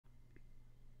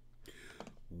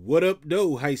What up,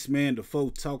 though, Heist man? The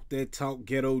folk talk that talk,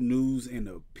 ghetto news and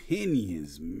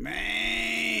opinions,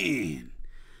 man.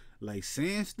 Like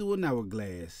sands through an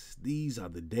hourglass, these are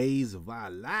the days of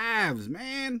our lives,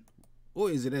 man.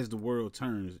 Or is it as the world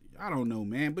turns? I don't know,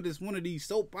 man, but it's one of these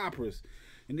soap operas.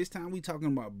 And this time we talking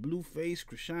about Blueface,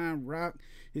 Chrisean Rock,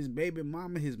 his baby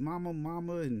mama, his mama,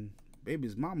 and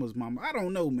baby's mama's mama. I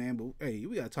don't know, man, but hey,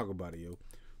 we gotta talk about it, yo.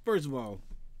 First of all,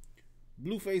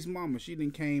 Blueface mama, she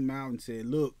then came out and said,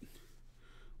 look,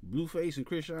 Blueface and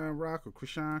Chrisean Rock, or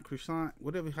Chrisean,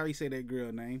 whatever, how you say that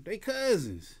girl name, they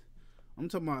cousins. I'm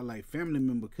talking about like family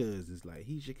member cousins. Like,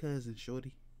 he's your cousin,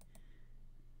 shorty.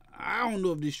 I don't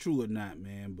know if this true or not,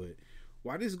 man, but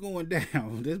while this going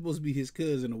down, that's supposed to be his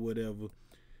cousin or whatever.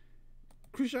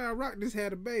 Chrisean Rock just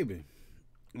had a baby.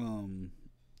 And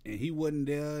he wasn't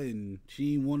there, and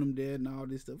she didn't want him there, and all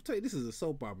this stuff. I'll tell you, this is a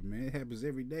soap opera, man. It happens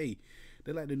every day.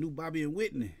 They're like the new Bobby and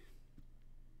Whitney,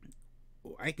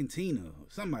 or Ike and Tina, or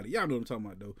somebody. Y'all know what I'm talking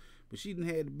about, though. But she done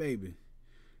had the baby,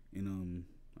 and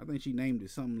I think she named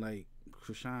it something like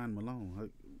Chrisean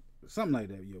Malone, something like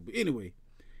that, yo. But anyway,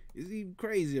 it's even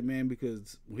crazier, man,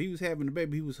 because when he was having the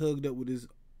baby, he was hugged up with his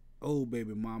old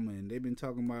baby mama, and they've been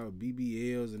talking about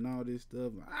BBLs and all this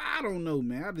stuff. I don't know,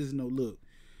 man. I just know, look,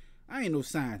 I ain't no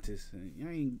scientist. I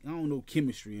don't know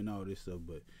chemistry and all this stuff,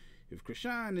 but if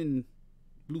Chrisean and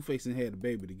Blueface and had a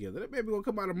baby together, that baby gonna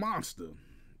come out a monster.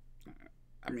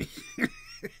 I mean,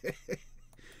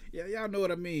 yeah, y'all know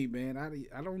what I mean, man.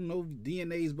 I don't know if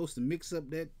DNA is supposed to mix up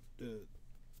that.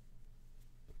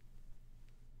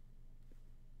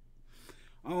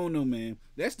 I don't know, man.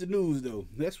 That's the news, though.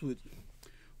 That's what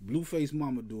Blueface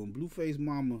mama doing. Blueface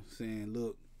mama saying,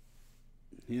 look,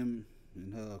 him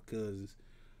and her cousins.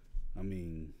 I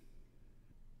mean,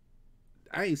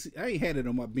 I ain't had it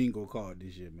on my bingo card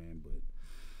this year, man, but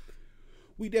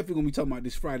we definitely gonna be talking about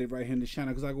this Friday right here in the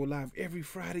channel, because I go live every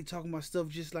Friday talking about stuff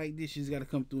just like this. You just gotta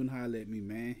come through and holler at me,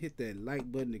 man. Hit that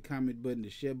like button, the comment button,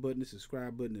 the share button, the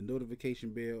subscribe button, the notification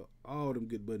bell, all them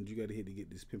good buttons you gotta hit to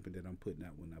get this pimping that I'm putting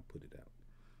out when I put it out.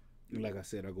 And like I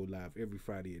said, I go live every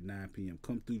Friday at 9 p.m.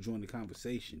 Come through, join the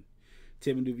conversation.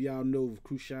 Tell me if y'all know if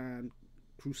Chrisean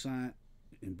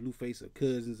and Blueface are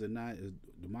cousins or not. Is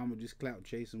the mama just clout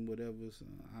chasing, whatever? So,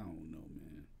 I don't know,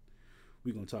 man.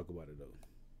 We gonna talk about it, though.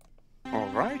 All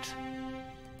right.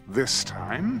 This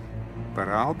time. But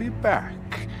I'll be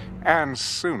back. And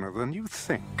sooner than you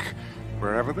think.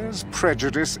 Wherever there's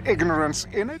prejudice, ignorance,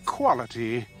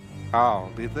 inequality, I'll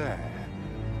be there.